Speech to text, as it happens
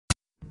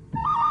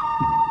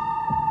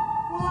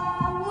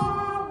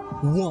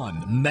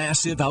One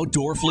massive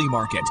outdoor flea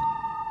market.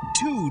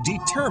 Two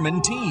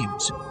determined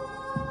teams.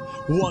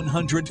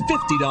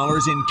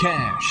 $150 in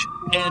cash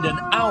and an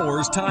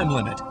hour's time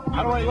limit.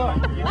 How do I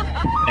look?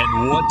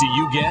 And what do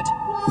you get?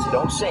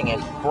 Don't sing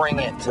it, bring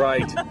it.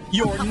 Right.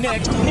 Your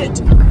next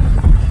hit.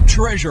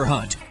 Treasure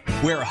Hunt,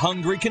 where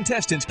hungry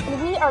contestants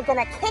We are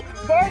gonna kick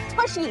their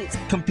tushies.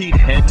 compete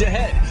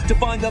head-to-head to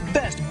find the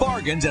best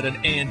bargains at an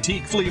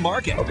antique flea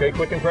market. Okay,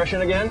 quick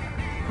impression again.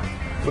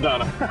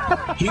 Madonna.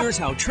 Here's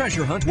how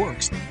Treasure Hunt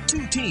works.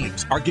 Two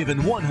teams are given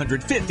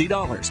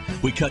 $150.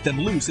 We cut them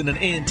loose in an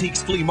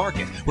antiques flea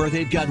market where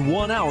they've got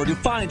 1 hour to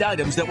find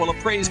items that will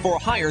appraise for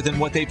higher than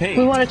what they paid.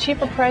 We want a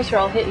cheaper price or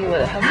I'll hit you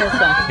with it. How's that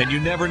sound? And you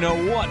never know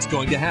what's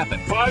going to happen.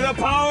 By the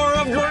power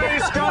of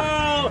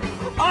Grayskull,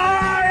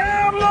 I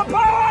am the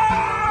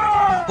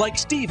power! Like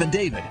Steve and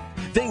David.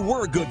 They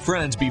were good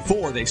friends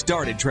before they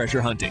started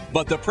treasure hunting,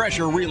 but the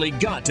pressure really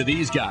got to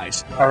these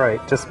guys. All right,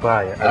 just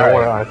buy it.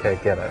 Okay,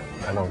 get it.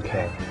 I don't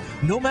care.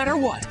 No matter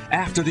what,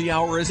 after the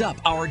hour is up,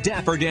 our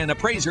Dapper Dan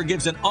appraiser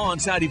gives an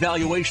on-site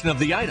evaluation of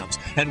the items,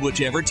 and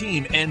whichever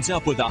team ends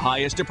up with the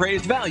highest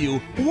appraised value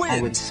wins.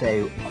 I would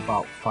say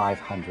about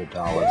 $500,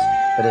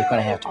 but it's going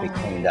to have to be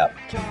cleaned up.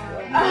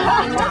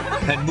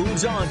 And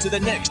moves on to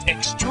the next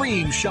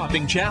extreme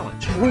shopping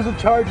challenge. Who's in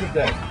charge of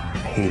that? I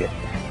hate it.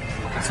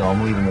 So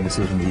I'm leaving the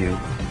decision to you.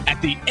 At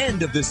the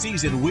end of the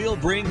season, we'll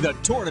bring the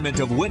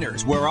Tournament of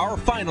Winners, where our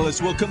finalists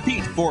will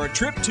compete for a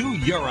trip to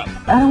Europe.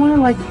 I don't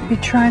want to be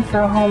trying for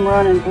a home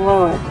run and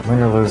blow it. Win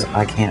or lose,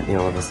 I can't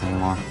deal with this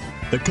anymore.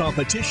 The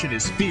competition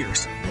is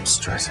fierce. I'm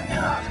stressing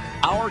out.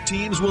 Our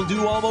teams will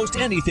do almost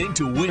anything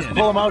to win.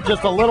 Pull them out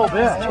just a little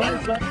bit.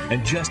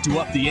 And just to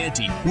up the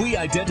ante, we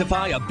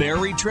identify a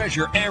buried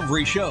treasure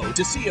every show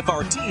to see if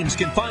our teams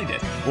can find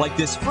it, like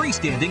this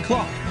freestanding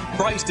clock,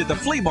 priced at the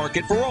flea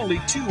market for only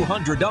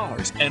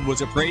 $200 and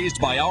was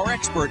appraised by our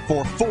expert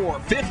for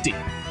 $450.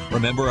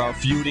 Remember our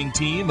feuding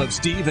team of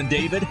Steve and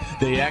David?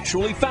 They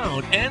actually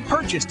found and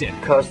purchased it.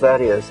 Because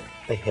that is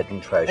a hidden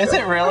treasure. Is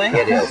it really?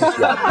 It is,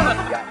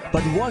 yeah.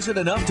 But was it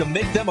enough to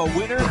make them a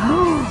winner?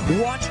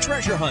 Watch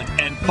Treasure Hunt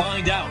and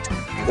find out.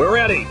 We're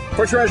ready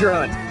for Treasure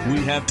Hunt.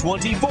 We have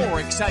 24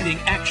 exciting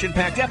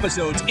action-packed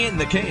episodes in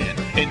the can,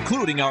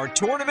 including our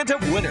Tournament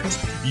of Winners.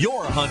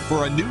 Your hunt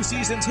for a new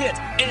season's hit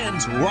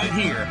ends right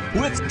here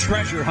with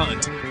Treasure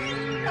Hunt.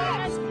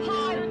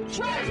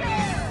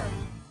 Treasure!